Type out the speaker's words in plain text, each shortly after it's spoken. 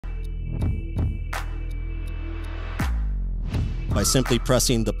by simply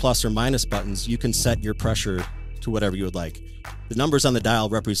pressing the plus or minus buttons, you can set your pressure to whatever you would like. The numbers on the dial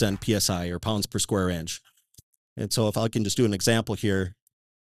represent PSI, or pounds per square inch. And so if I can just do an example here,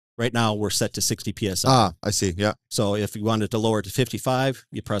 right now we're set to 60 PSI. Ah, I see. Yeah. So if you wanted to lower it to 55,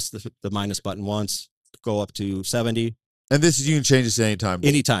 you press the minus button once, go up to 70. And this is, you can change this anytime.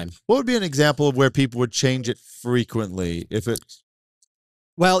 Anytime. What would be an example of where people would change it frequently? If it's,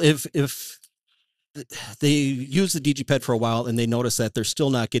 well, if they use the DG PED for a while and they notice that they're still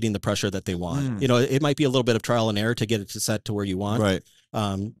not getting the pressure that they want. You know, it might be a little bit of trial and error to get it to set to where you want. Right.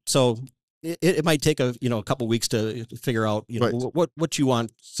 So it might take a couple weeks to figure out what you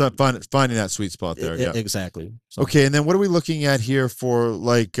want. So finding that sweet spot there. Yeah. Exactly. So. Okay, and then what are we looking at here for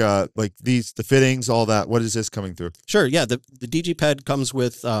like the fittings, all that? What is this coming through? Sure. Yeah, the DG PED comes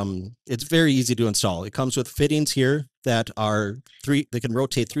with it's very easy to install. It comes with fittings here that are they can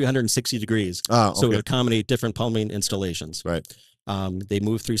rotate 360 degrees. Ah, okay. So it accommodate different plumbing installations. Right. They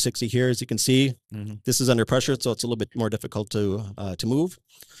move 360 here, as you can see. This is under pressure, so it's a little bit more difficult to move.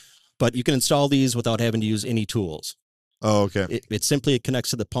 But you can install these without having to use any tools. Oh, okay. It simply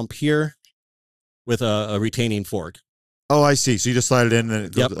connects to the pump here with a retaining fork. Oh, I see. So you just slide it in and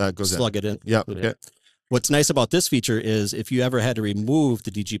it goes Slug it in. Yep. Okay. What's nice about this feature is if you ever had to remove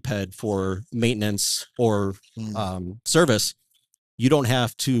the DG PED for maintenance or service, you don't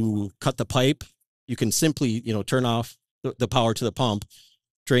have to cut the pipe. You can simply, turn off the power to the pump,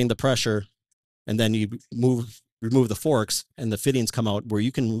 drain the pressure, and then you remove the forks and the fittings come out where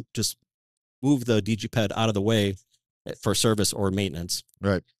you can just move the DG PED out of the way for service or maintenance.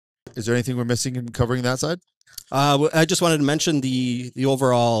 Right. Is there anything we're missing in covering that side? I just wanted to mention the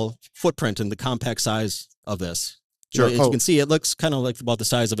overall footprint and the compact size of this. Sure. As you can see, it looks kind of like about the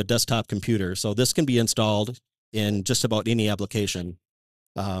size of a desktop computer. So this can be installed in just about any application.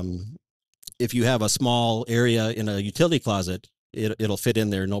 If you have a small area in a utility closet, it'll fit in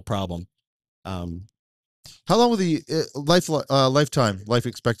there, no problem. How long will the life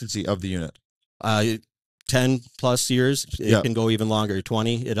expectancy of the unit? 10 plus years. It can go even longer,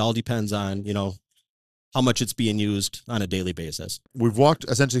 20. It all depends on, how much it's being used on a daily basis. We've walked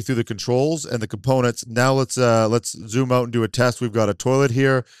essentially through the controls and the components. Now let's zoom out and do a test. We've got a toilet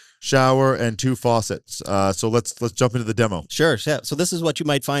here, shower, and 2 faucets. So let's jump into the demo. Sure. Yeah. So this is what you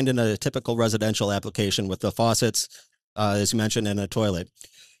might find in a typical residential application with the faucets, as you mentioned, and a toilet.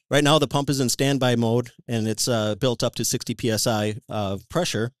 Right now, the pump is in standby mode, and it's built up to 60 PSI of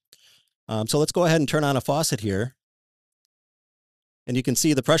pressure. So let's go ahead and turn on a faucet here. And you can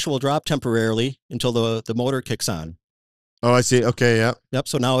see the pressure will drop temporarily until the motor kicks on. Oh, I see. Okay, yeah. Yep,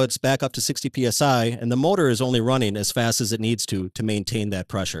 so now it's back up to 60 PSI, and the motor is only running as fast as it needs to maintain that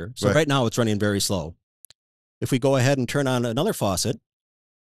pressure. So right now, it's running very slow. If we go ahead and turn on another faucet,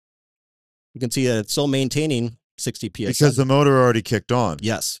 you can see that it's still maintaining 60 PSI. Because the motor already kicked on.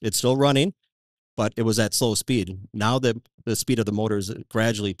 Yes, it's still running, but it was at slow speed. Now the speed of the motor is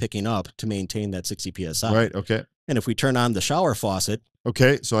gradually picking up to maintain that 60 PSI. Right, okay. And if we turn on the shower faucet.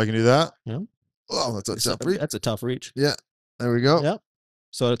 Okay, so I can do that? Yeah. Oh, that's a tough reach. That's a tough reach. Yeah, there we go. Yep.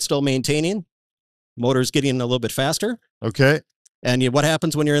 So it's still maintaining. Motor's getting a little bit faster. Okay. And what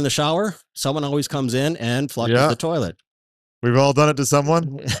happens when you're in the shower? Someone always comes in and flushes the toilet. We've all done it to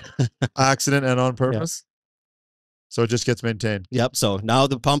someone. Accident and on purpose. So it just gets maintained. Yep. So now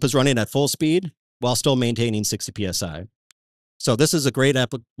the pump is running at full speed while still maintaining 60 PSI. So this is a great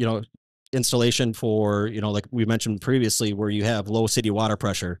installation for, like we mentioned previously, where you have low city water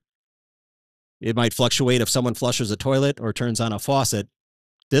pressure. It might fluctuate if someone flushes a toilet or turns on a faucet.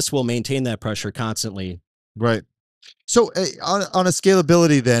 This will maintain that pressure constantly. Right. So on a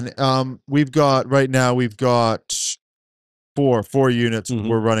scalability then, we've got four units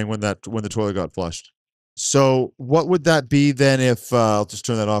we're running when the toilet got flushed. So what would that be then if, I'll just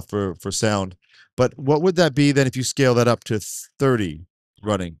turn that off for sound, but what would that be then if you scale that up to 30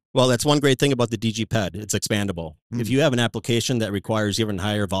 running? Well, that's one great thing about the DG PED. It's expandable. If you have an application that requires even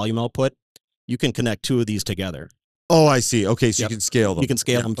higher volume output, you can connect 2 of these together. Oh, I see. Okay, so you can scale them. You can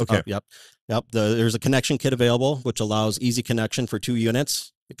scale them. Okay. Yep. There's a connection kit available, which allows easy connection for 2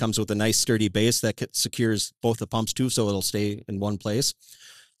 units. It comes with a nice sturdy base that secures both the pumps too, so it'll stay in one place.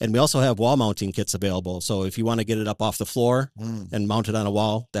 And we also have wall mounting kits available. So if you want to get it up off the floor and mount it on a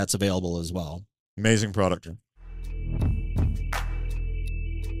wall, that's available as well. Amazing product.